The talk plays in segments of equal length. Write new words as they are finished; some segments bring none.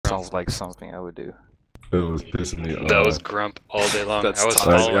sounds like something I would do. It was pissing me off. That was Grump all day long. That's I was tough.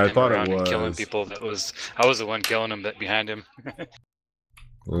 following I him thought it around and killing was. people. I was the one killing him behind him. I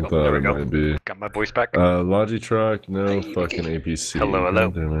Oh, thought there we it go. might be. Got my voice back. Logitruck, no fucking APC. Hello, hello.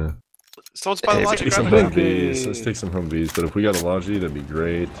 Damn it. Someone's by the Hey, logic. Take some Grab it. Humvees. Let's take some Humvees. But if we got a Logi, that'd be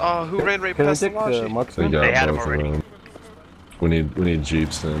great. Oh, who ran right Can I past the take logic? They marksman? got They had 'em both of already. them. We need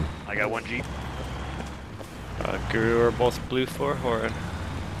Jeeps then. I got one Jeep. Guru are both blue for Horan.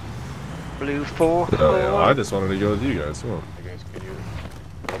 Blue 4. Oh, yeah. I just wanted to go with you guys. Come on.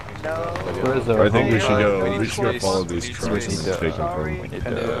 Where is our I think we should we go. need We should go space. follow We these need trucks space. and take them Sorry. from. We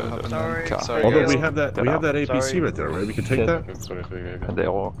need Sorry. car. Sorry, Although guys. we have that APC Sorry. right there, right? We can take that. And they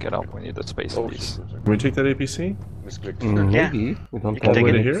all get up. We need the space, please. Can we take that APC? Yeah. Maybe. We don't can have take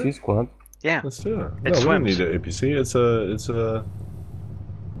it an here? APC squad. Yeah. Let's do it. It No, we don't swims. need an APC. It's a.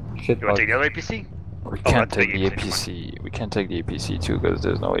 Shit You want to bug. take the other APC? We Oh, can't that's take the the APC. APC. We can't take the APC too because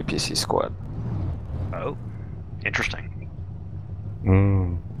there's no APC squad. Oh. Interesting.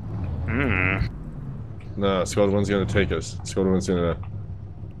 Mm. Hmm. No, Squad 1's gonna take us. Squad 1's gonna.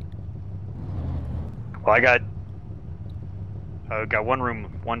 Well, I got one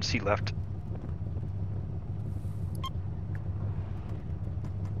room, one seat left.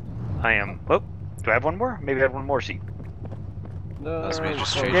 I am. Oh, do I have one more? Maybe I have one more seat. No. That's me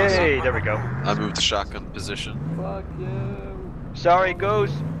just changing. Yay! There we go. I moved the shotgun position. Fuck you. Sorry,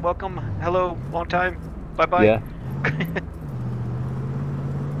 Ghost. Welcome. Hello. Long time. Bye bye. Yeah.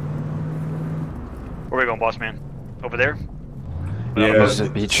 Where we going, boss man? Over there? Yeah, There's a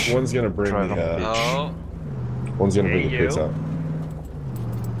beach. One's gonna bring Drive on the the. beach. Oh, One's gonna Hey, bring the kids you. out.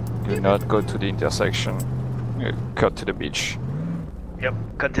 Do not go to the intersection. Cut to the beach. Yep.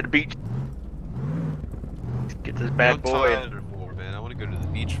 Cut to the beach. Get this bad I'm boy. tired of war, man. I want to go to the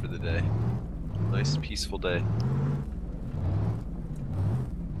beach for the day. Nice, peaceful day.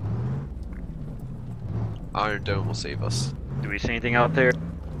 Iron Dome will save us. Do we see anything out there?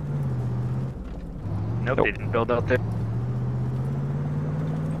 Nope, Nope. they didn't build out there.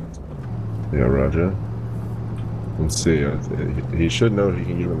 Yeah, Roger. Let's see. He should know he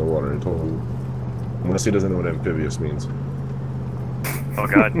can get in the water. I told him. Unless he doesn't know what amphibious means. Oh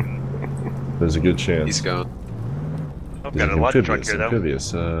god. There's a good chance. He's going. I've He's got a lot of truck amphibious, here though.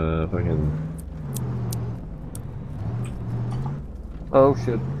 amphibious. Fucking. Oh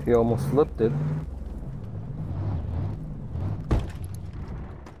shit. He almost flipped it.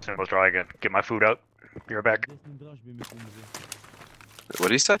 So let's try again. Get my food out. Be right back. What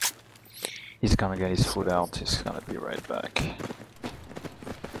did he say? He's gonna get his food out. He's gonna be right back.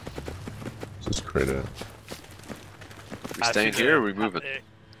 Just credit. We staying here or are we moving?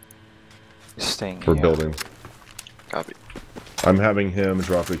 He's staying We're here. building. Copy. I'm having him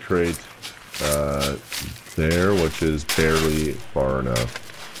drop a crate there, which is barely far enough.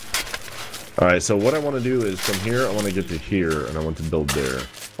 Alright, so what I want to do is from here, I want to get to here, and I want to build there.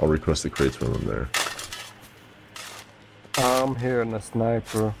 I'll request the crates from him there. I'm here in a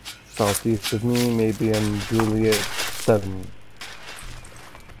sniper southeast of me, maybe in Juliet 7.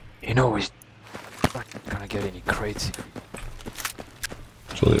 You know he's not gonna get any crates.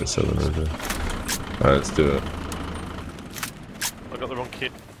 If It's only at 7 right there. Alright, let's do it. I got the wrong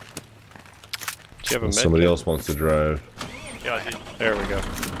kid. Do you have a med Somebody kit? else wants to drive. Yeah, I do. There we go.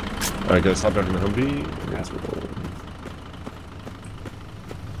 Alright, guys, hop back in the Humvee. Let's roll.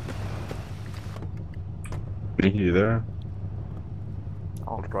 Binky, you there?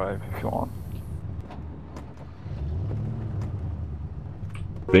 I'll drive if you want.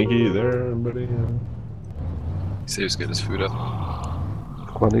 Binky, you there, buddy? He said he was getting his food up.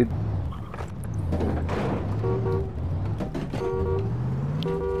 Squad lead.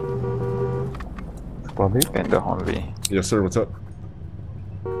 Squad lead. In the Humvee. Yes, sir, what's up?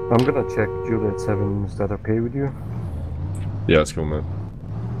 I'm gonna check Juliet 7. Is that okay with you? Yeah, it's cool, man.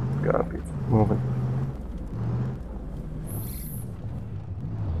 Copy. Moving.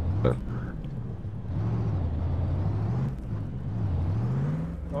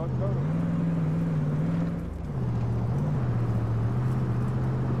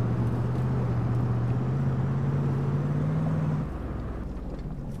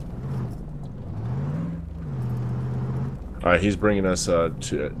 Alright, he's bringing us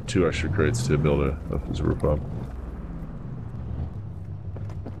two extra crates to build his roof up.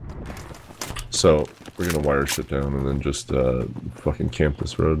 So, we're gonna wire shit down and then just fucking camp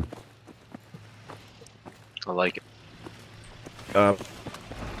this road. I like it.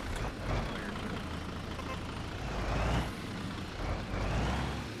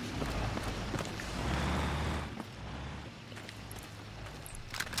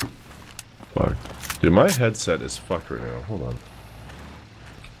 Fuck. Dude, my headset is fucked right now. Hold on.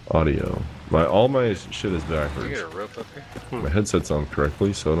 Audio. All my shit is Can you backwards. get a rope up here? My headset's on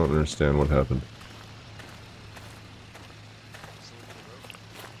correctly, so I don't understand what happened.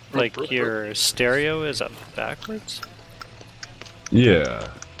 Like your stereo is up backwards? Yeah.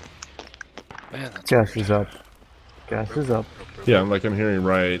 Man, that's Gas is up. Gas is up. Yeah, I'm hearing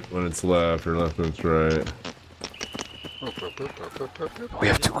right when it's left or left when it's right. We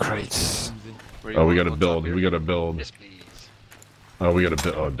have 2 crates. Where you Oh, we want gotta on top build. here? We gotta build. Yes, please. Oh, we gotta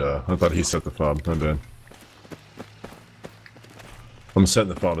build. Oh, duh. I thought he set the fob. My bad. I'm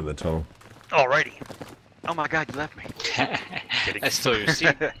setting the fob in the tunnel. Alrighty. Oh my god, you left me. Kidding. I stole your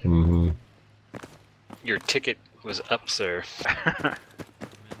seat. Mm-hmm. Your ticket was up, sir.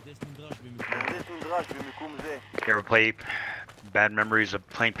 You ever play bad memories of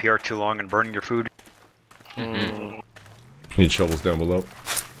playing PR too long and burning your food? Need shovels down below.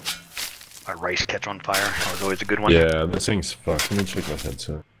 My rice catch on fire. That was always a good one. Yeah, this thing's fucked. Let me check my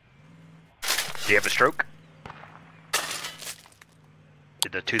headset. Do you have a stroke?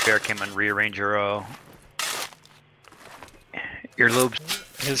 Did the tooth fairy come and rearrange your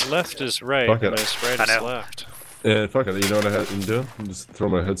earlobes? His left is right, Fuck it. and his right I is know. left. Yeah, fuck it. You know what I had to do? Just throw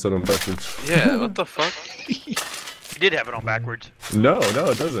my headset on backwards. Yeah, what the fuck? You did have it on backwards. No, it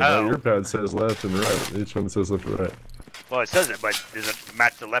doesn't. Oh. Your pad says left and right. Each one says left and right. Well, it doesn't, but does it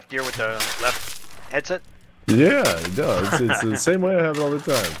match the left ear with the left headset? Yeah, it does. It's the same way I have it all the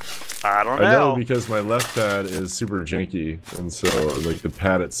time. I don't I know know. because my left pad is super janky, and so like the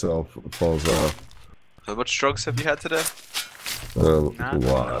pad itself falls off. How much drugs have you had today? A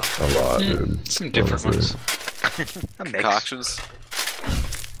lot, dude. Some different Honestly. ones. A mix. Concoctions?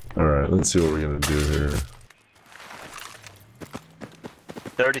 Alright, let's see what we're gonna do here.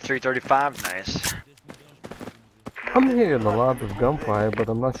 33, 35, nice. I'm hearing a lot of gunfire, but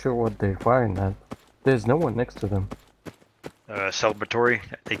I'm not sure what they're firing at. There's no one next to them. Celebratory.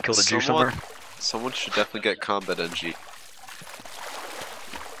 They killed a Jew somewhere. Someone should definitely get Combat NG.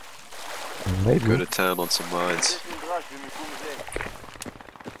 Maybe. Go to town on some mines.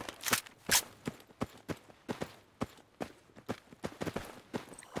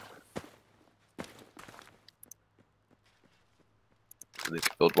 And they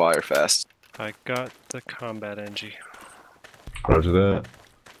can build wire fast. I got the combat NG. Roger that.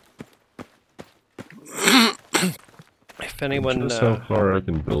 If anyone, Just how far I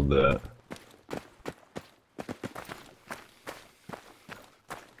can build that.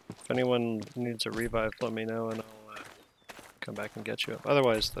 if anyone needs a revive, let me know and I'll come back and get you.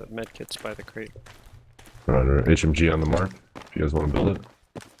 Otherwise, the medkit's by the crate. Roger. HMG on the mark. If you guys want to build it.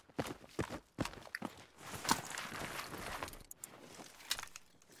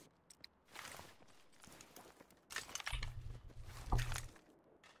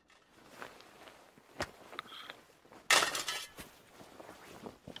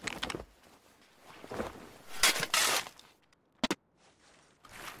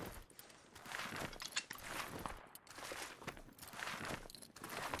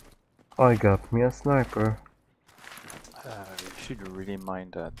 I got me a sniper. You should really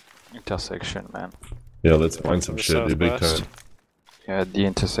mind that intersection, man. Yeah, let's find some The shit, dude, big southwest. time. Yeah, the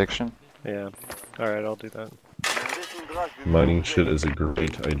intersection. Yeah. Alright, I'll do that. Mining shit is a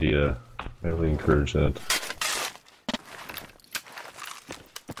great idea. I really encourage that.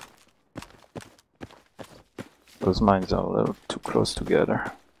 Those mines are a little too close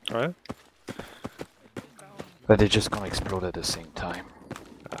together. Alright? But they're just gonna explode at the same time.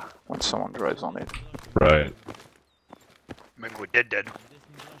 When someone drives on it. Right. Maybe we're dead.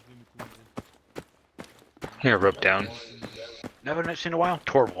 Here, rope down. Never seen in a while.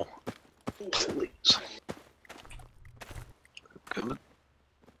 Torval. Please. Coming.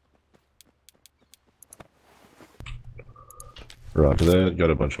 Roger that. Got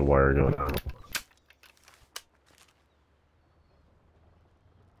a bunch of wire going on.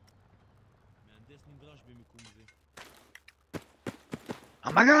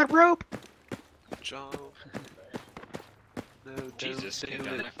 Oh my god, rope! Jump. No, Jesus, don't get do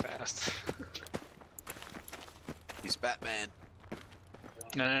down it. that fast. He's Batman.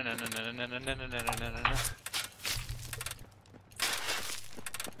 No, no, no, no, no, no, no, no, no, no, no, no, no.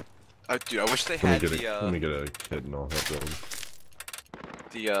 Oh, dude, I wish they Let me had get the let me get a kit and I'll help build.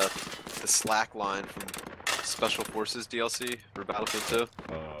 the slack line from Special Forces DLC for Battlefield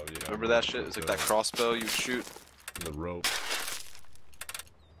 2. Oh yeah. Remember that shit? It was like that crossbow you'd shoot. The rope.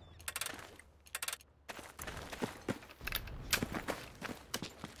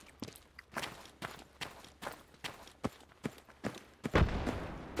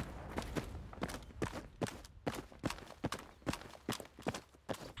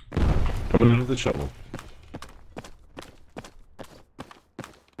 Coming in with the shovel.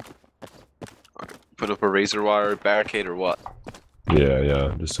 Put up a razor wire barricade or what?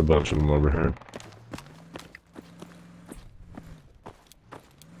 Yeah, just a bunch of them over here.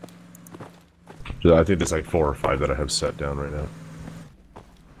 So I think there's like 4 or 5 that I have set down right now.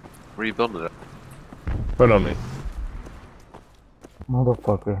 Where are you building it? Right on me.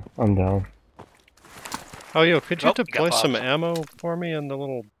 Motherfucker, I'm down. Oh, yo, could you Oh, you got deploy some popped. ammo for me in the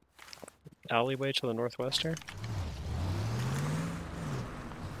little alleyway to the northwest here?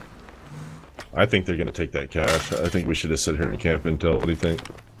 I think they're gonna take that cash. I think we should just sit here and camp until. What do you think?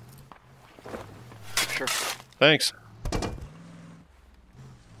 Sure. Thanks.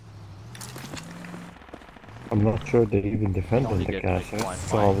 I'm not sure they even defended Only the get, cache. like, I one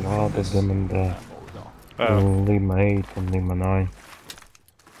saw a mine lot of this them in the ammo, no. Oh, Lima 8 and Lima 9.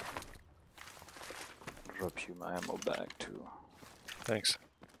 Drop you my ammo back too. thanks.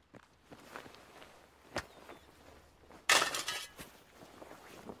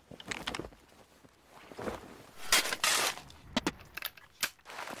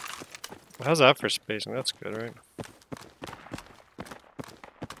 Well, how's that for spacing? That's good, right?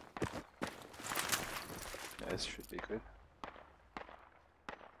 Yeah, this should be good.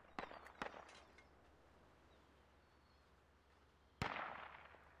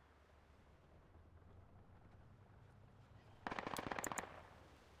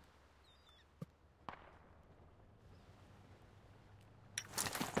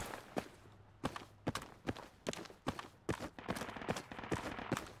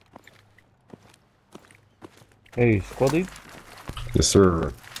 Hey, squaddy, Yes,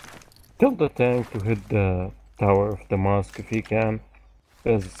 sir. tell the tank to hit the tower of the mosque if he can.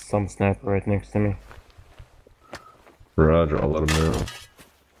 There's some sniper right next to me. Roger, I'll let him know.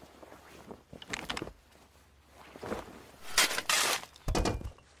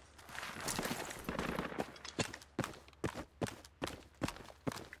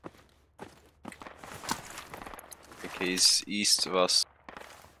 I think he's east of us.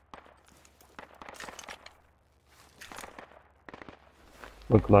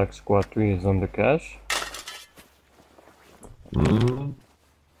 Look like squad 3 is on the cache. Mm.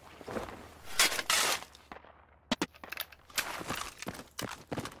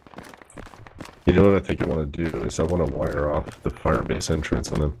 You know what I think I want to do is I want to wire off the fire base entrance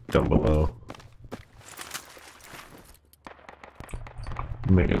and then down below.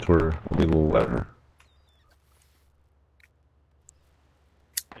 Make it where a little ladder.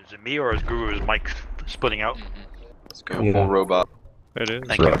 Is it me or is Guru's mic splitting out? Let's go Yeah. full robot. It is.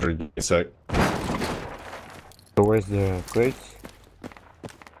 Thank you. Roger, give me a sec. So where's the crates?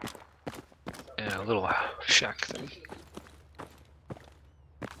 Yeah, a little shack thing.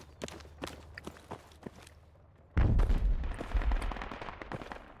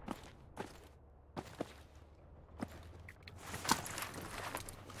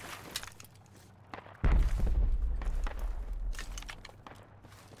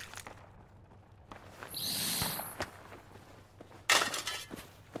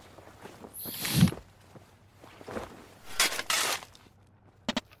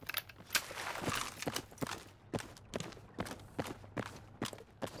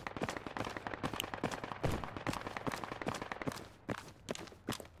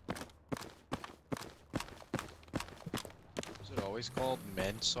 Is it always called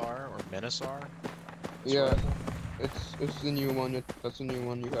Mensar or Menisar? Yeah, it's the new one. That's the new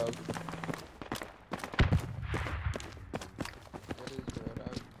one you have. What is it?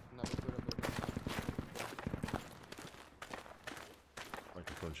 I've never heard of it.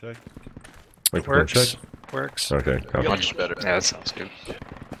 Microphone check. Microphone check. Works. Okay, copy. Much better. Yeah, that sounds good.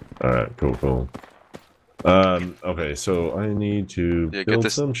 Alright, cool. Okay, so I need to Yeah, get build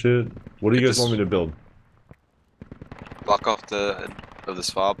this- some shit. What do you get guys want me this- to build? Block off the end of this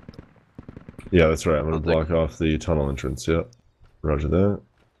fob. Yeah, that's right. I'm gonna I'll take- block off the tunnel entrance. Yep. Roger that.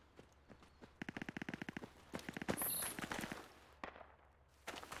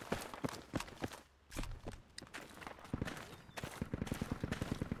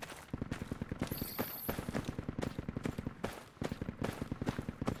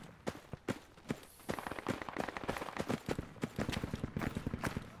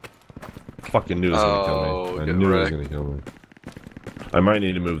 Fucking knew it was gonna kill Oh, me. I get knew it was wrecked. gonna kill me. I might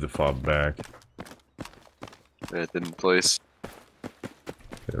need to move the fob back. Yeah, it didn't place.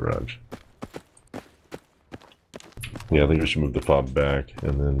 Okay, Raj. Yeah, I think we should move the fob back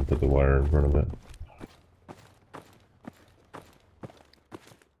and then put the wire in front of it.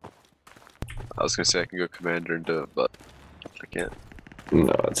 I was gonna say I can go commander and do it, but I can't.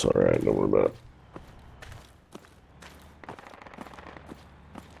 No, it's alright. Don't worry about it.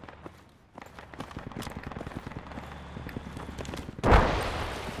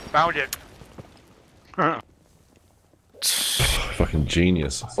 Found it. Fucking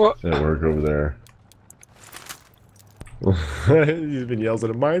genius. What? At work over there. He's been yells at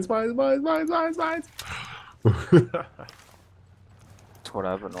him. Mines. That's what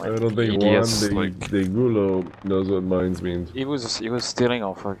happened. I don't think idiots, Juan de Gulo knows what mines means. He was stealing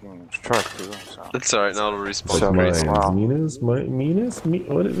our fucking truck too. So. It's alright, now it'll respawn. So Mines. wow.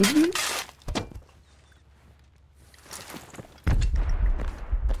 What it was it?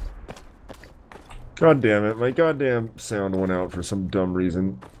 God damn it, my goddamn sound went out for some dumb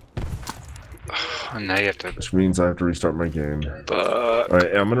reason. And now you have to. Which means I have to restart my game.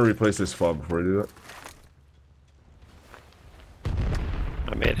 Alright, I'm gonna replace this fob before I do that.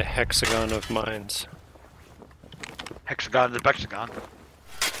 I made a hexagon of mines. Hexagon to the Bexagon.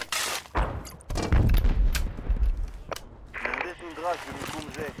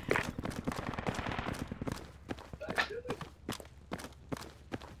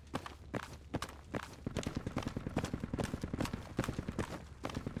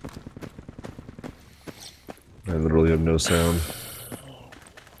 I literally have no sound.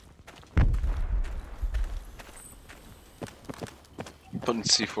 Putting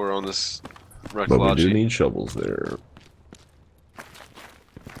C4 on this But we do Recology. need shovels there.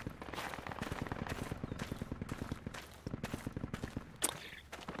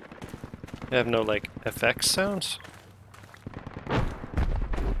 You have no, like, FX sounds?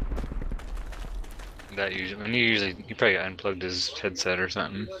 That usually, when you probably unplugged his headset or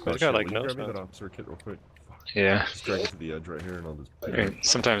something. It's got, like, no Grab me sounds. that officer kit real quick. Yeah. Just drag it to the edge right here and I'll just... I mean,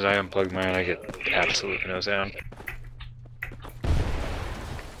 sometimes I unplug mine and I get absolutely no sound.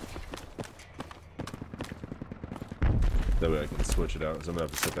 That way I can switch it out, because I'm gonna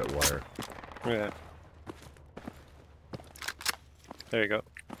have to set that wire. Yeah. There you go.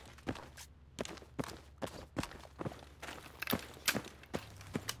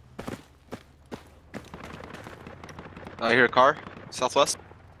 I hear a car, southwest.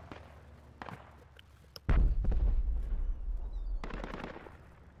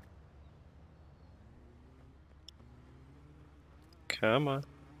 Come on.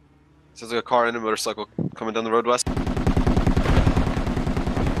 Sounds like a car and a motorcycle coming down the road west.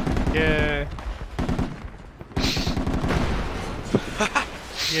 Yeah.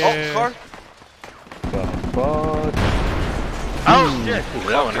 Oh, car! But Oh shit! Ooh,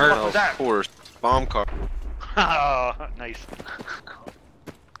 that one hurt. What was that? Of course. Bomb car. Oh, nice.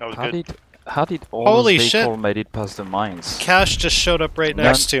 That was good. How did all Holy those shit. vehicle made it past the mines? Cash just showed up right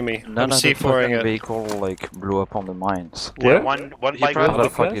next to me. None I'm of the C4ing fucking it. vehicle like blew up on the mines. Yeah, What? one bike How blew the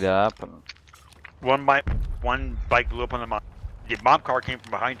up. fuck did that happen? One bike blew up on the mob. The mob car came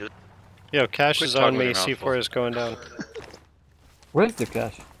from behind us. Yo, Cash Quit is on talking me. with your mouth full. C4 is going down. where's the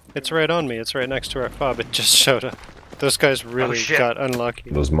cash? It's right on me. It's right next to our fob. It just showed up. Those guys really shit. got unlucky.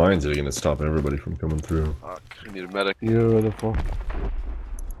 Those mines are gonna stop everybody from coming through. We need a medic. Beautiful.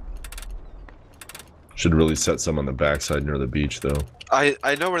 Should really set some on the backside near the beach, though. I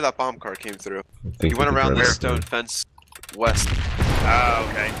know where that bomb car came through. I think He we went could around grab the it stone there. fence west. Ah,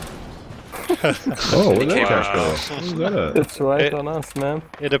 okay. Oh, where'd that came cash out. go? Where's that at? It's right It- on us, man.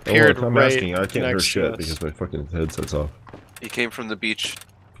 It Oh, appeared look, I'm right asking. I can't hear next to shit us. because my fucking headset's off. He came from the beach.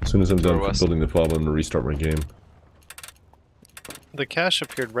 As soon as I'm done Northwest. building the fob, I'm gonna restart my game. The cache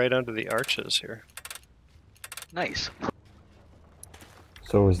appeared right under the arches here. Nice.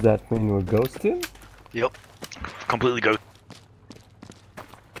 So does that mean we're ghosting? Yep. Completely go.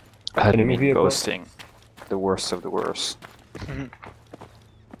 Enemy Enemy vehicle. ghosting. The worst of the worst.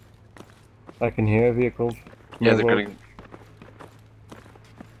 I can hear a vehicle. Yeah, they're Well, getting.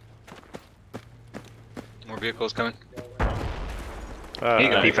 More vehicles coming.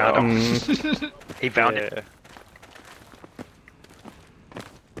 He found him. mm, He found it. Yeah.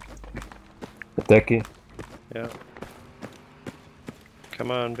 Techie. Yeah.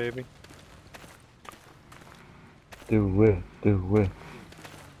 Come on, baby. Do it. Do it.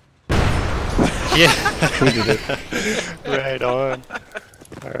 Yeah. We did it. Right on.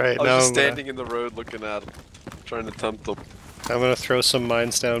 Alright, I was now just standing in the road looking at him, trying to tempt him. I'm gonna throw some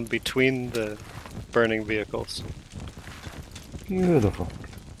mines down between the burning vehicles. Beautiful.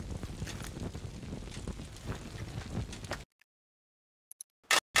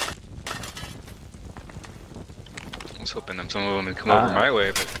 I was hoping that some of them would come over my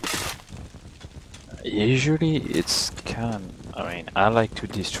way, but Usually it's can. I mean, I like to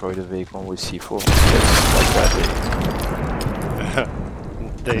destroy the vehicle with C4. Just like that.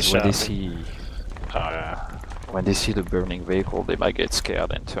 They When shot they me. see, when they see the burning vehicle, they might get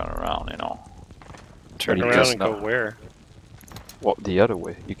scared and turn around. You know. Turn but it around does and go not. where? Well, the other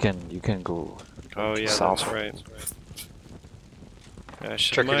way. You can go. Oh yeah, south. that's right. Yeah, I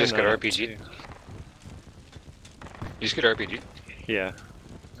should Trucker mine just got that up RPG'd. too. You just get RPG? Yeah,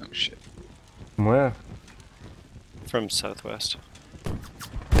 Oh shit. Where? from southwest.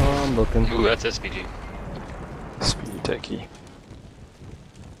 Oh, I'm looking. Ooh, that's SPG. Speedy techie.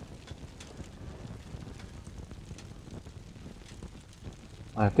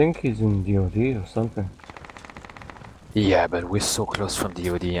 I think he's in DOD or something. Yeah, but we're so close from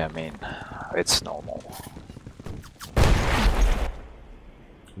DOD, I mean, it's normal.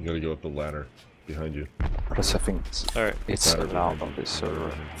 You gotta go up the ladder behind you. Plus, I think Alright. it's Ladder allowed behind on you. this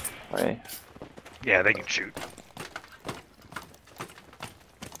server, right? Yeah, they can shoot.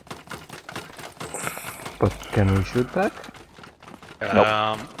 But can we shoot back?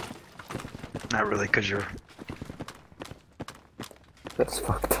 Not really, because you're. That's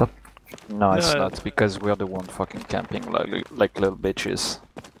fucked up. No, it's No. not, because we're the one fucking camping like little bitches.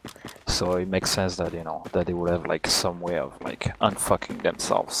 So it makes sense that, you know, that they would have like some way of like unfucking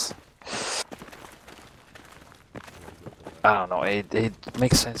themselves. I don't know, it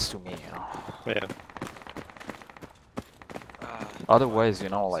makes sense to me, you know. Yeah. Otherwise, you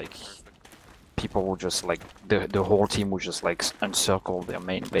know, like people would just like the whole team would just like encircle their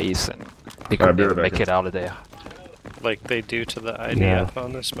main base and they Alright, could be never right back. make it out of there. Like they do to the IDF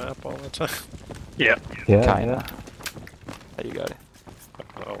on this map all the time. Yeah. Yeah, Kinda. Yeah, you got it.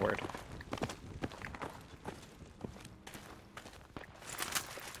 Oh, word.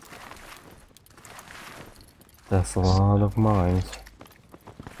 That's a lot of mines.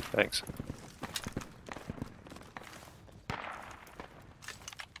 Thanks.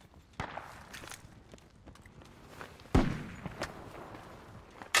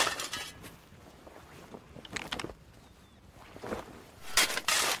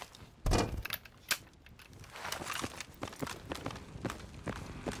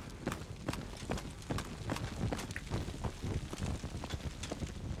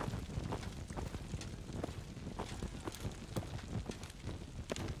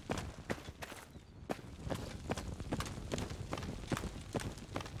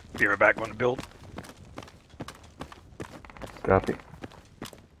 Be right back. Going to build. Copy.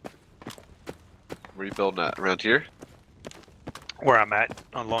 Where you building at? Around here? Where I'm at,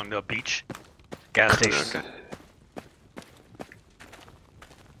 along the beach. Gas station. Okay.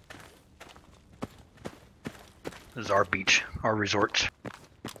 This is our beach, our resort.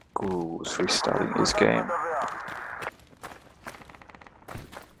 Guru's restarting his game.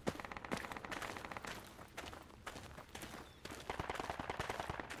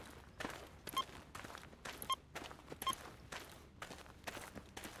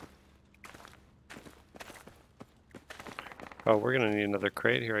 Oh, we're gonna need another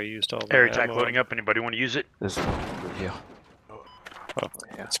crate here. I used all the Air attack ammo. loading up. Anybody want to use it? There's one over here. Oh.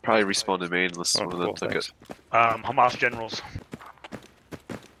 Yeah. It's probably respawned in main unless Oh, one of them cool, took thanks. it. Hamas generals.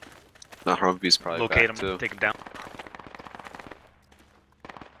 No, Humvee's probably Locate back them. too. Take them down.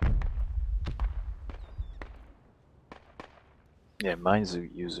 Yeah, mines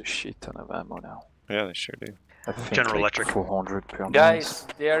use a shit ton of ammo now. Yeah, they sure do. I think General like Electric. 400 per Guys, mines,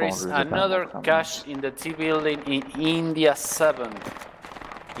 there is 400 of another ammo per cache mines. in the T building in India 7.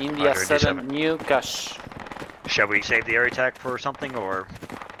 India 7 new cache. Shall we save the air attack for something, or?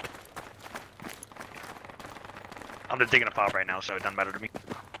 I'm just digging a pile right now, so it doesn't matter to me.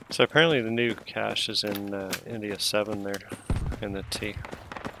 So apparently the new cache is in India 7 there, in the T.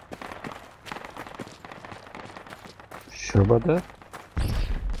 Sure about that?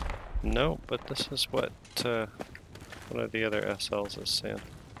 No, but this is what one of the other SLs is saying.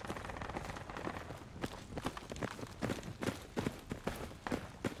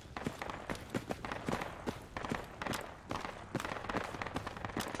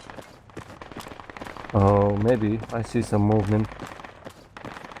 Oh, maybe. I see some movement.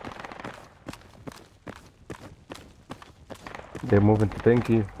 They're moving to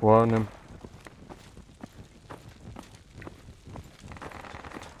Pinky. Warn them.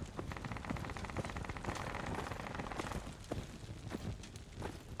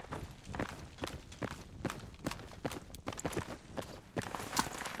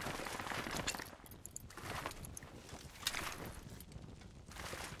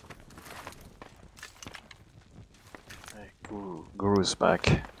 Guru's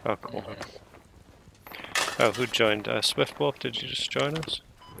back. Oh, cool. Oh, who joined? Swift Wolf, did you just join us?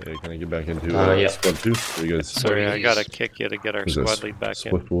 Yeah, can I get back into Yeah. Squad 2? Are you guys Sorry, I gotta kick you to get our is that squad lead back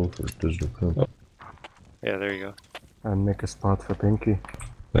in. Swift Wolf or Digital Code? Yeah, there you go. And make a spot for Pinky.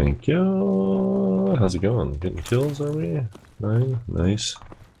 Thank you. How's it going? Getting kills, are we? Nice.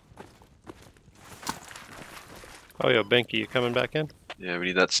 Oh, yo, Binky, you coming back in? Yeah, we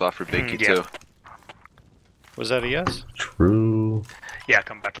need that slot for Binky yeah. too. Was that a yes? True. Yeah,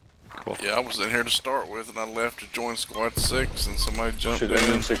 come back. Cool. Yeah, I was in here to start with, and I left to join Squad 6, and somebody jumped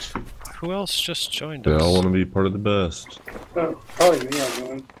in. Who else just joined They us? all want to be part of the best. Probably me, I'm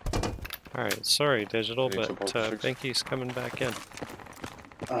going. Alright, sorry, Digital, but Binky's coming back in.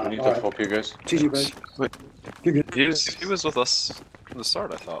 We need to help you guys. GG, guys. Wait, You're good. he was with us from the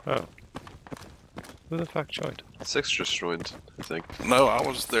start, I thought. Oh. Who the fuck joined? 6 just joined, I think. No, I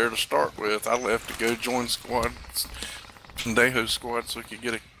was there to start with. I left to go join Squad, Pendejo Squad, so we could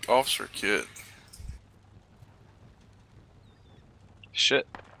get an officer kit. Shit.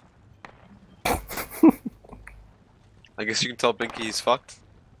 I guess you can tell Binky he's fucked.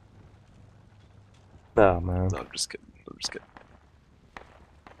 Nah, man. No, I'm just kidding. I'm just kidding.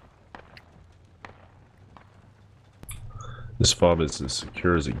 This fob is as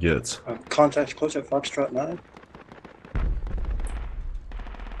secure as it gets. Contact close at Foxtrot 9.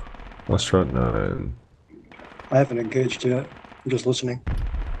 Foxtrot 9. I haven't engaged yet. I'm just listening.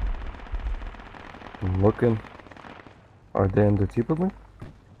 I'm looking. Are they in the tube with me?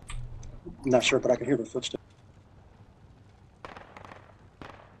 Not sure, but I can hear the footsteps.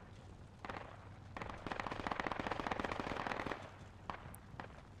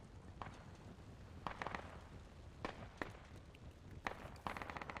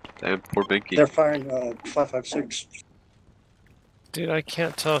 Damn, poor Binky. They're firing 5.56. Dude, I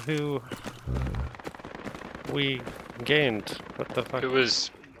can't tell who we gained. What the fuck? It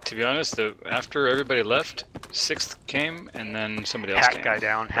was, to be honest, after everybody left, 6th came, and then somebody else came. Hat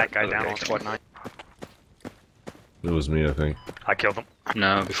guy down on Squad 9. It was me, I think. I killed him.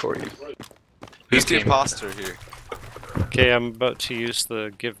 No, before you. Who's the imposter here? Okay, I'm about to use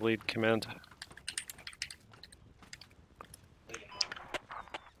the give lead command.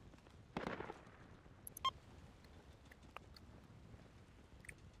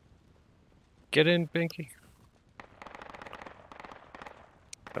 Get in, Binky.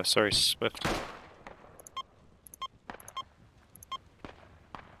 Oh, sorry, Swift.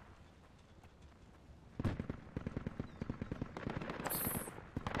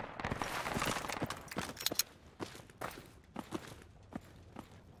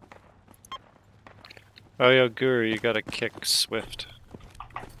 Oh, yo, Guru, you gotta kick Swift.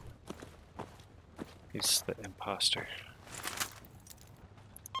 He's the imposter.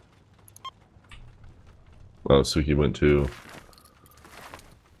 Oh, Suki went too.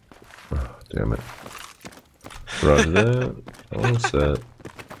 Oh, damn it. Roger that. All set.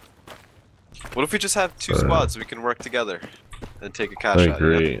 What if we just have 2 squads so we can work together and take a cash I out?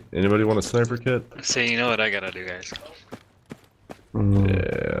 agree. Anybody want a sniper kit? So you know what I gotta do, guys.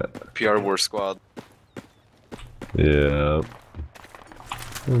 Yeah. PR War Squad. Yeah.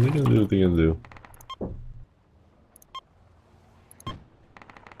 Well, they can do what they can do.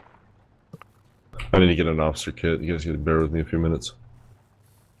 I need to get an officer kit. You guys gotta bear with me a few minutes.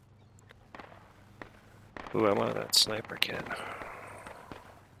 Ooh, I wanted that sniper kit.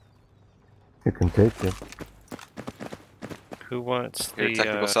 You can take it. Who wants Here, the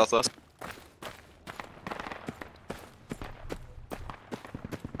technical southwest.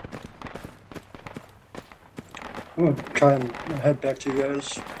 I'm gonna try and head back to you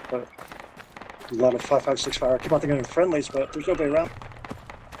guys, but a lot of 5.56 fire. I keep on thinking of friendlies, but there's nobody around.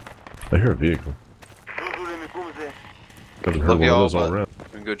 I hear a vehicle. Haven't heard Love one of y'all, those all but around.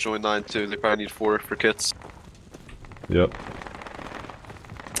 we can go join 9 too. They probably need 4 for kits. Yep.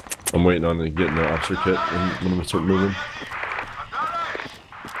 I'm waiting on to get the officer kit and when we start moving.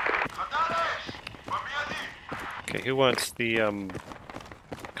 Okay, who wants the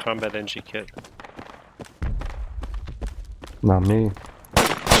combat NG kit? Not me.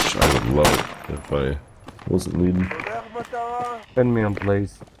 I would love it if I wasn't leading. Enemy on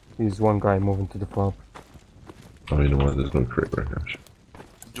Blaze. He's one guy moving to the fob. Oh, you know what? There's no crate wreckage.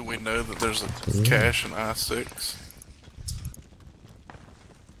 Do we know that there's a cache in I-6?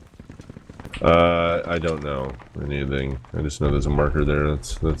 I don't know anything. I just know there's a marker there.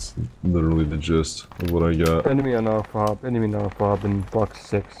 That's literally the gist of what I got. Enemy on our fob. Enemy on our fob in box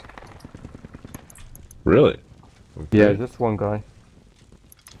 6. Really? Okay. Yeah, just one guy.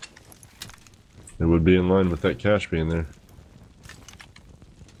 It would be in line with that cache being there.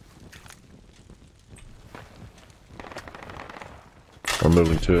 I'm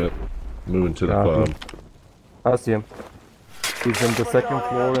moving to it. Moving to the fob. I see him. He's on the 2nd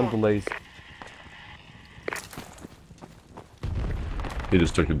floor in Blaze. He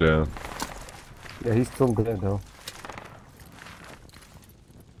just took it down. Yeah, he's still there though.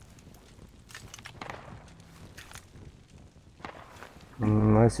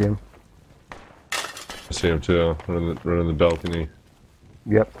 I see him. I see him too. Right on the balcony.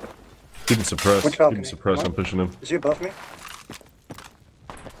 Yep. Keep him suppressed. Which Keep him balcony? suppressed. What? I'm pushing him. Is he above me?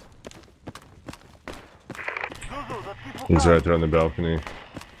 He's right there on the balcony.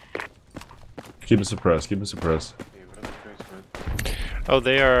 Keep him suppressed, keep him suppressed. Oh,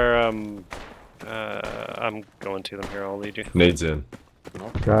 they are, I'm going to them here, I'll lead you. Nade's in.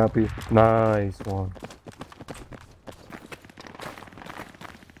 Copy. Nice one.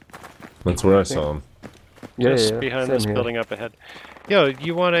 That's where I saw him. Yeah, Just yeah, behind same this here. building up ahead. Yo,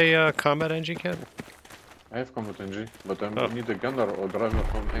 you want a combat NG kit? I have combat NG, but I Oh. need a gunner or driver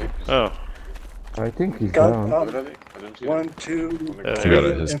from A. Oh. I think he's Got down. Ready? I don't see 1, 2, He got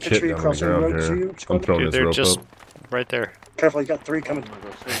 3 his kit infantry down on the crossing the ground road to here. you. I'm throwing Dude, this they're rope just up. right there. Careful, you got 3 coming.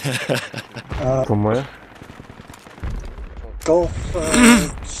 From where? Gulf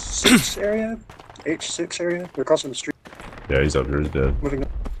 6 area? H6 area? They're crossing the street. Yeah, he's up here, he's dead. Moving up.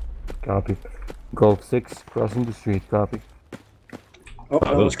 Copy. Golf 6, crossing the street, copy. Oh,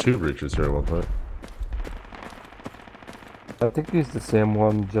 Wow, those 2 breaches here at one point. I think he's the same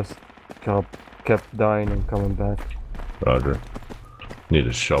one, just kept dying and coming back. Roger. Need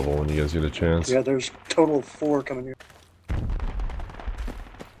a shovel when you guys get a chance. Yeah, there's total of 4 coming here.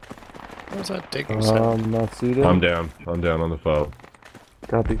 What was that digging sound? Not seated. I'm down on the fob.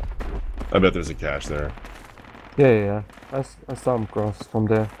 Copy. I bet there's a cache there. Yeah. I saw him cross from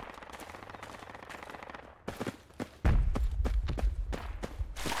there.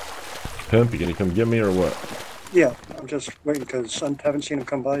 Pimp, can you come get me or what? Yeah, I'm just waiting because I haven't seen him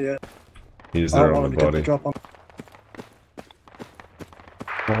come by yet. He's I there don't on want the him to get the body.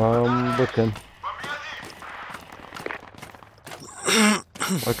 drop on. Looking.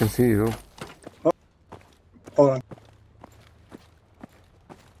 I can see you. Hold on.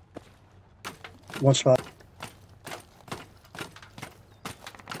 One spot.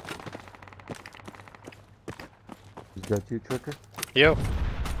 Is that you, Tricker? Yo.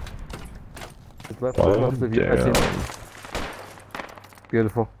 Left of you. I see him.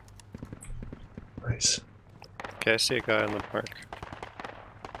 Beautiful. Nice. Okay, I see a guy on the park.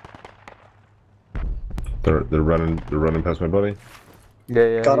 They're running past my buddy.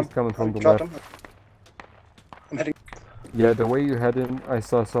 Yeah, Got he's him. coming from the Dropped left. him. I'm heading. Yeah, the way you heading, I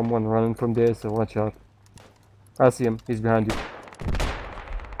saw someone running from there, so watch out. I see him. He's behind you.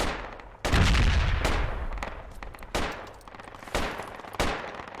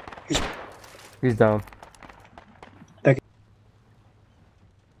 He's down. Thank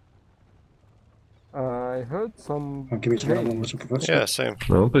you. I heard some. Give me some ammo with some propulsion. Yeah, same.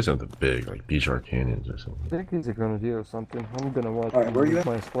 No, play something big, like Beach Arc Canyons or something. I think he's a grenadier or something. I'm gonna watch Alright, where are you at?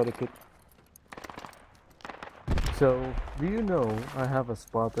 my spotter kit. So, do you know I have a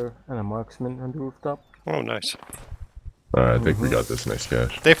spotter and a marksman on the rooftop? Oh, nice. Alright, I think we got this next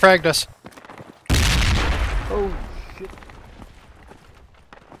cache. They fragged us. Oh, shit.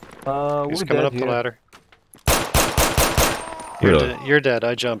 He's we're coming dead up the here. ladder. Really? You're dead.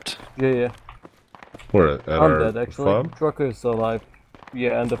 I jumped. Yeah. Where at I'm our dead, actually. fob? Trucker is alive.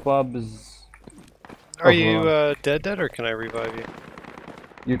 Yeah, and the fob is... Are you dead, or can I revive you?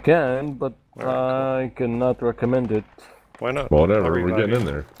 You can, but Alright, I cannot recommend it. Why not? Whatever, I'll we're revive getting you. in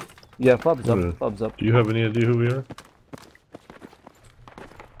there. Yeah, fob's up, Yeah. fob's up. Do you have any idea who we are?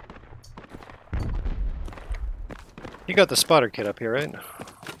 You got the spotter kit up here, right?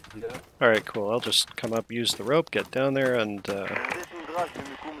 Yeah. Alright, cool. I'll just come up, use the rope, get down there, and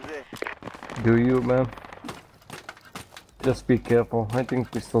Do you, man? Just be careful. I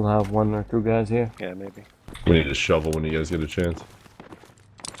think we still have 1 or 2 guys here. yeah, maybe. We need a shovel when you guys get a chance.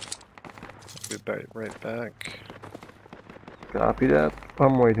 Be right back. Copy that.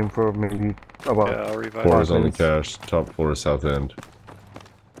 I'm waiting for maybe about... Yeah, I'll revive 4 you. is on the cache, top floor, south end.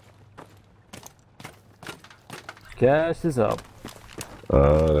 Cash is up.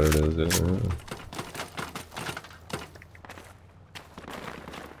 There it is. Yeah.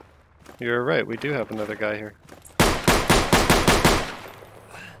 You're right, we do have another guy here. I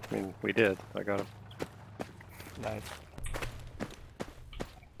mean, we did. I got him. Nice.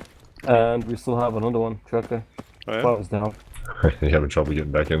 And we still have another one, Trucker. Oh, yeah? Fob's down. You're having trouble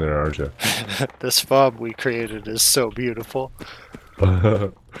getting back in there, aren't you? This fob we created is so beautiful.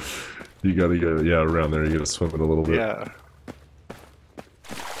 You gotta get, yeah, around there, you gotta swim it a little bit. Yeah.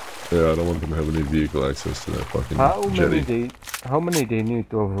 Yeah, I don't want them to have any vehicle access to that fucking How jetty. many they need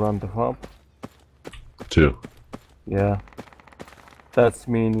to overrun the fob? 2. Yeah. That's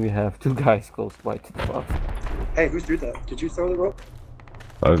mean we have 2 guys close by to the fob. Hey, who threw that? Did you throw the rope?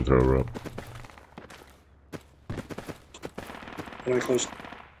 I didn't throw a rope. Very close.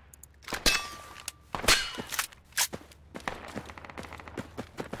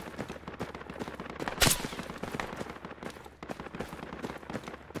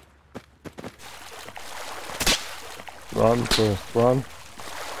 Run first, run.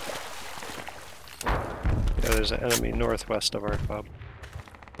 Yeah, there's an enemy northwest of our fob.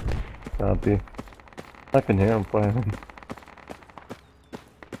 Copy. I can hear him firing.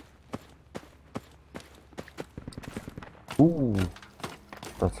 Ooh,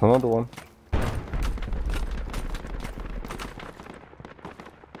 that's another one.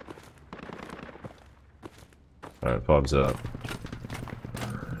 Alright, Bob's up.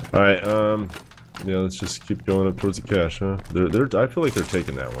 Alright, yeah, let's just keep going up towards the cache, huh? I feel like they're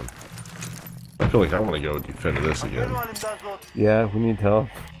taking that one. I feel like I want to go defend this again. Yeah, we need help.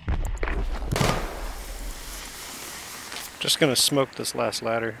 Just gonna smoke this last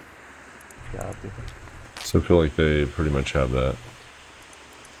ladder. Copy. So I feel like they pretty much have that.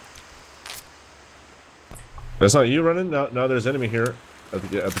 That's not you running? No, there's enemy here at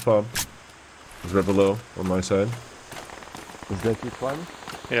the pub. There's right below on my side. Is that you climbing?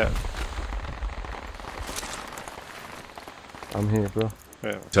 Yeah. I'm here, bro.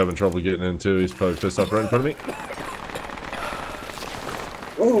 Yeah. He's having trouble getting in too. He's probably pissed off right in front of me.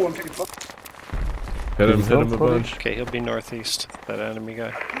 Oh, I'm taking fire. Hit him a bunch. Okay, he'll be northeast, that enemy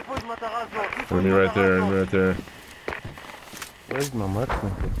guy. Enemy right there, enemy right there. Where's my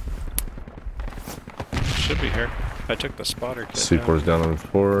marksman? Should be here. I took the spotter kit. C4's down on the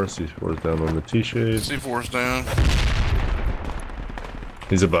 4, C4's down on the T-shade. C4's down.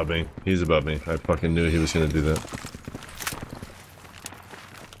 He's above me. He's above me. I fucking knew he was gonna do that.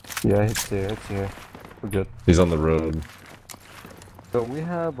 Yeah, it's here, it's here. We're good. He's on the road. So we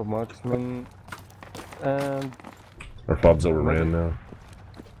have a marksman and... Our fob's overran now.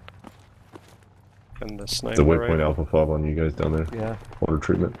 And the sniper. The waypoint rifle. alpha fob on you guys down there. Yeah. Water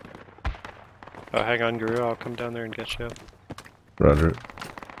treatment. Oh, hang on, Guru. I'll come down there and get you up. Roger.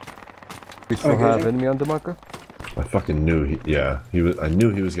 We still have enemy on the marker? I fucking knew he was. I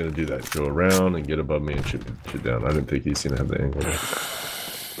knew he was gonna do that. Go around and get above me and shoot down. I didn't think he's gonna have the angle.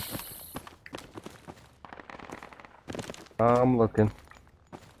 I'm looking.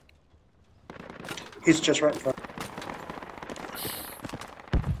 He's just right in front.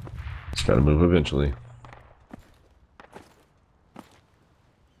 He's gotta move eventually.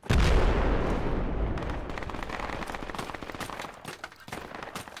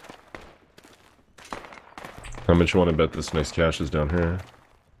 How much you want to bet this next cache is down here?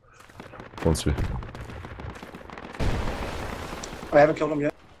 Once we... I haven't killed him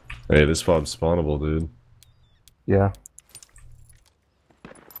yet. Hey, this fob's spawnable, dude. Yeah.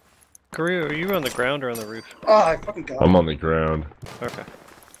 Guru, are you on the ground or on the roof? Oh, I fucking got him. I'm on the ground. Okay.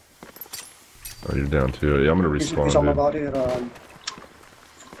 Oh, you're down too. Yeah, I'm gonna respawn, He's on my dude. body at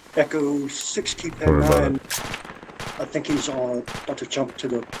Echo 6 Don't keypad worry about 9. I think he's about to jump to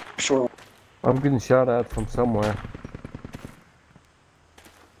the shore. I'm getting shot at from somewhere.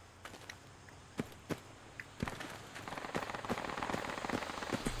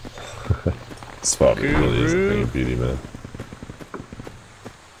 This fob really is a thing of beauty, man.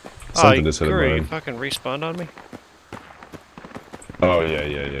 Something just hit Guru, you mine. fucking respawned on me? Oh,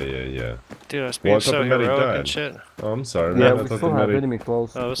 yeah. Dude, I was Well, being I thought so the medic heroic died. and shit. Oh, I'm sorry, Yeah, man. I we thought still the have medic... enemy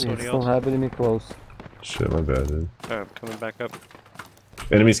close. Oh, this we somebody still else. have enemy close. Shit, my bad, dude. Alright, I'm coming back up.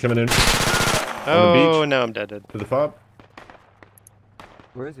 Enemies coming in. Oh, now I'm dead. To the fob.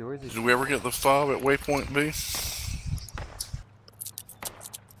 Where is he? Where is he? Did we ever get the fob at waypoint B?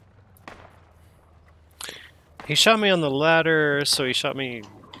 He shot me on the ladder, so he shot me.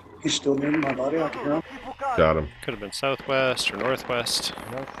 He's still near my body. I can hear him. Got him. Could have been southwest or northwest.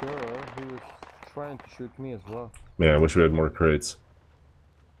 Not sure. He was trying to shoot me as well. Man, I wish we had more crates.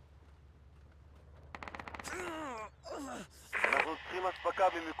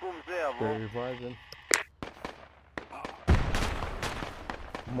 They're reviving.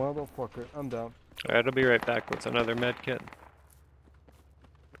 Motherfucker, I'm down. Alright, I'll be right back with another med kit.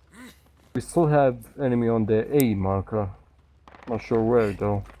 We still have enemy on the A marker. Not sure where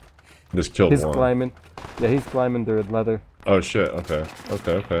though. Just killed He's one. climbing. Yeah, he's climbing the ladder. Oh shit, okay.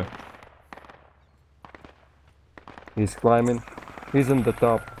 He's climbing. He's in the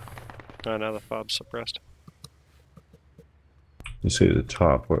top. Oh, now the fob's suppressed. You see the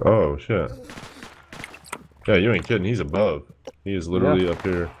top. Oh shit. Yeah, you ain't kidding. He's above. He is literally up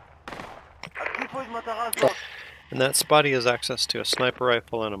here. And that spotty has access to a sniper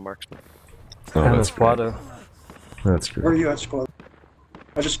rifle and a marksman. Oh, and a that's great. spotter. That's Where are great. you at, squad?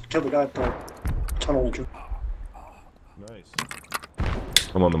 I just killed the guy at the tunnel entry. Nice.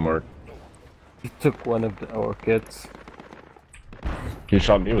 I'm on the mark. He took one of our kits. He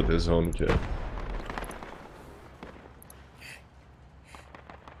shot me with his own kit.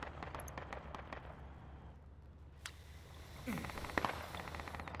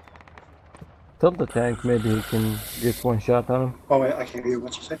 Tell the tank maybe he can get one shot on him. Oh wait, I can't hear you.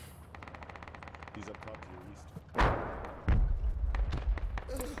 What's you say? He's up top here.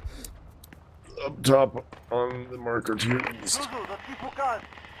 up top on the marker to your east.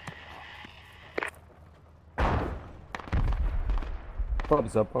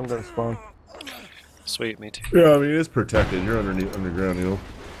 Bob's up, I'm gonna spawn. Sweet, me too. Yeah, I mean, it's protected. You're underground, you know.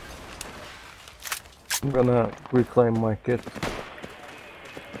 I'm gonna reclaim my kit.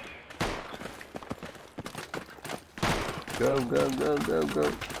 Go, go, go, go,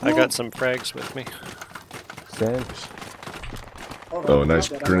 go. I got some frags with me. Same. Oh, a nice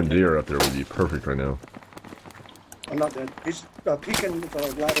grenadier up there would be perfect right now. I'm not dead. He's peeking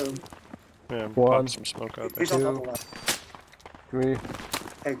the ladder. Yeah, One, pop some smoke out there. He's on top of the ladder. 3.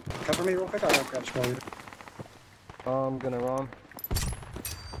 Hey, cover me real quick. I'll grab you. I'm gonna run.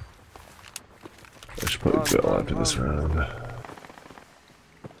 I should probably bail after this round.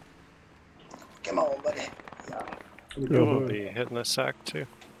 Come on, buddy. You will be hitting a sack too.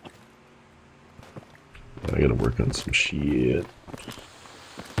 I gotta work on some shit.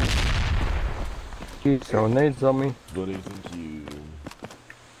 He's throwing nades on me. Buddy, thank you.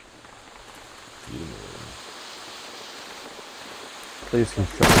 Please keep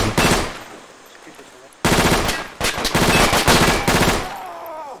trying.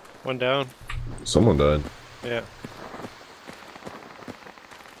 One down. Someone died. Yeah.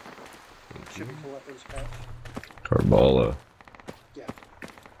 Should be cool after this patch. Karbala. Yeah.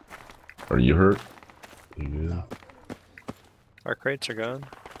 Are you hurt? Yeah. Our crates are gone.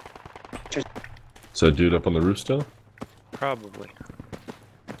 So that dude up on the roof still? Probably.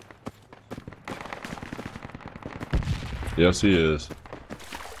 Yes, he is.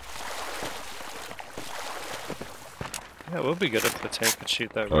 Yeah, it would be good if the tank could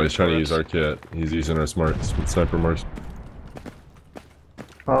shoot that. Oh, he's trying to use us. our kit. He's using our smart sniper marks.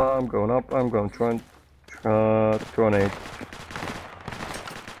 I'm going up. I'm going to throw an 8.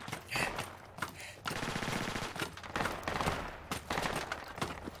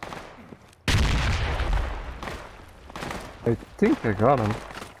 I think I got him.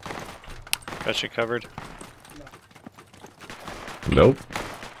 Got you covered. Nope.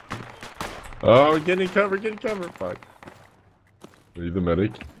 Oh, getting covered, Fuck. Are you the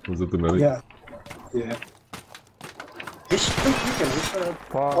medic? Was it the medic? Yeah. Yeah. He's still peeking. He's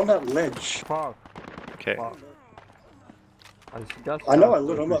on that ledge. Fuck. Okay. I know I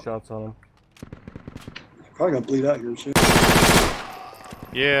lit him up. Shots on him. Probably gonna bleed out here soon.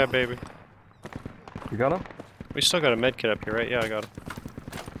 Yeah, baby. You got him? We still got a med kit up here, right? Yeah, I got him.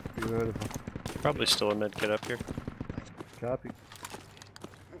 Beautiful. Probably still a med kit up here. Copy.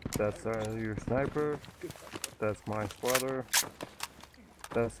 That's your sniper. That's my spotter.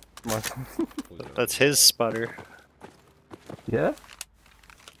 That's my. That's his sputter. Yeah?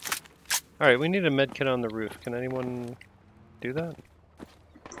 Alright, we need a med kit on the roof. Can anyone do that?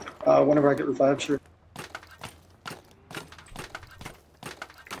 Whenever I get revived, sure.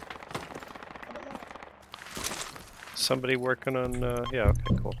 Somebody working on, yeah,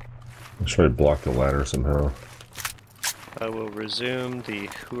 okay, cool. Let's try to block the ladder somehow. I will resume the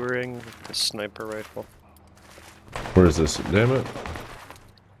hooring with the sniper rifle. Where is this? Damn it.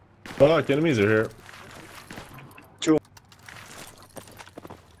 Fuck, enemies are here.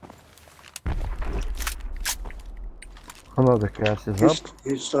 Another cache is up.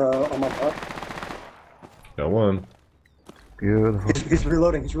 He's on my top. Got one. Beautiful. He's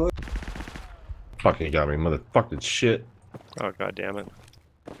reloading. He's reloading. Fucking got me, motherfucking shit. Oh, god damn it.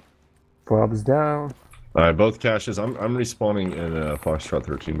 Bob's down. Alright, both caches. I'm respawning in Foxtrot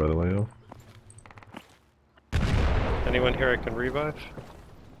 13, by the way, yo. Anyone here I can revive?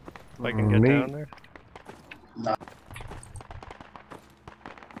 If I can get Me. down there? Nah.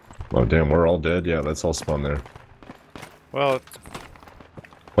 Oh, damn, we're all dead? Yeah, that's all spawn there. Well,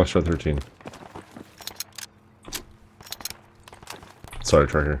 Foxtrot 13. Sorry,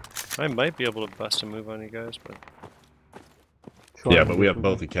 try here. I might be able to bust a move on you guys, but... Yeah, but we have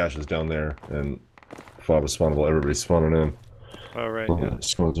both the caches down there, and Fob is spawnable. Everybody's spawning in. Oh, right, Oh, yeah.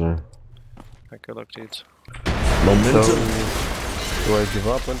 squads are. Alright, good luck, dudes. Momentum. So, do I give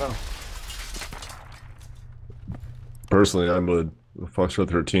up or no? Personally, I would. Foxtrot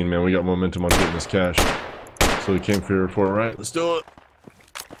 13, man, we got momentum on getting this cache. So we came here for it, right? Let's do it.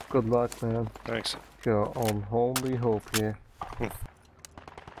 Good luck, man. Thanks. Go on holy hope here.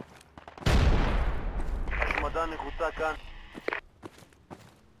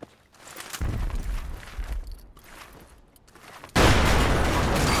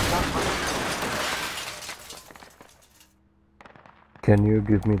 Can you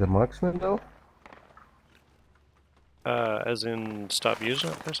give me the marksman though? As in, stop using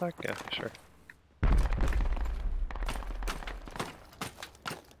it for a sec? Yeah, sure.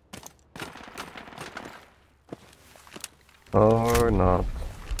 Or not?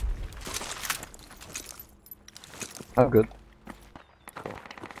 I'm good.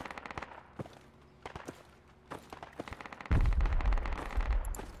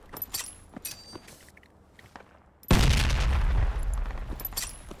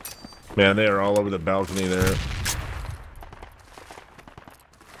 Man, they are all over the balcony there.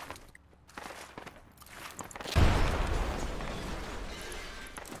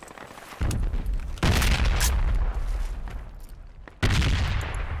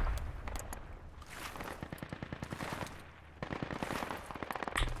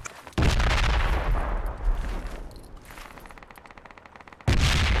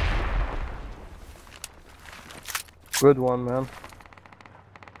 Good one, man.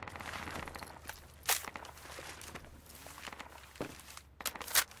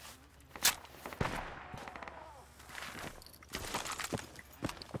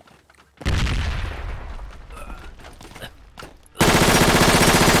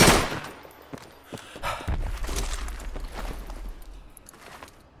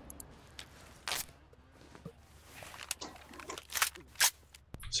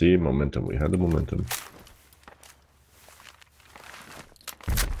 See, momentum. We had the momentum.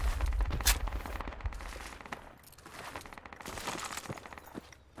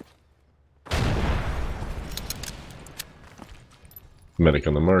 Medic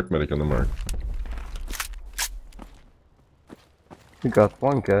on the mark, medic on the mark. We got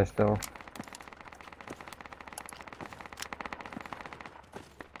one cache though.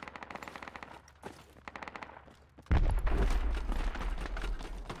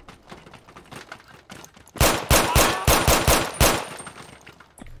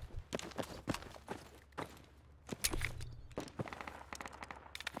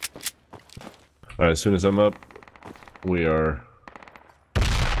 Alright, as soon as I'm up, we are...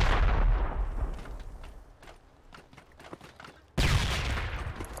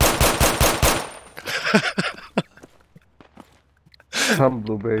 Some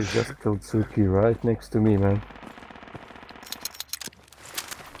blueberries just killed Suki right next to me, man.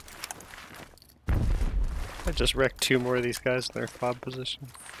 I just wrecked 2 more of these guys in their fob position.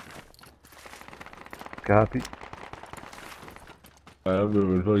 Copy. I'm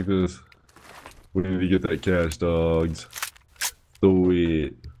moving, fuck this. We need to get that cash, dogs.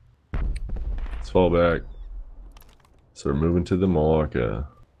 Sweet. Let's fall back. So we're moving to the marker.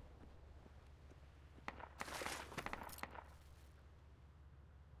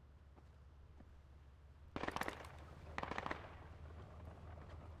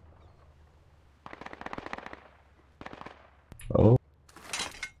 Oh.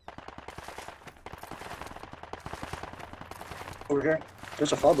 Over here.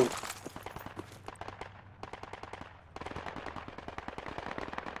 There's a fob loop.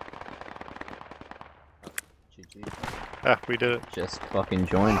 Ah, we did it. Just fucking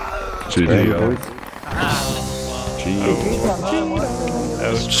join. GG, yo.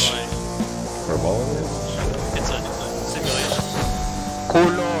 Ouch. We're balling it. It's a simulation.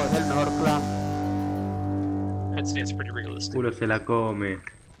 Culo es el mejor clan. I'd say it's pretty realistic. Culo se la come.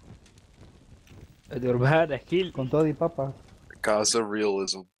 Con todo y papa. Gaza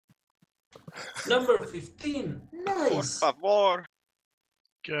realism. Number 15. Nice. Por favor.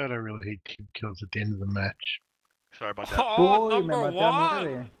 God, I really hate team kills at the end of the match. Sorry about that. Oh, number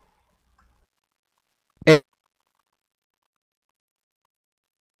 1.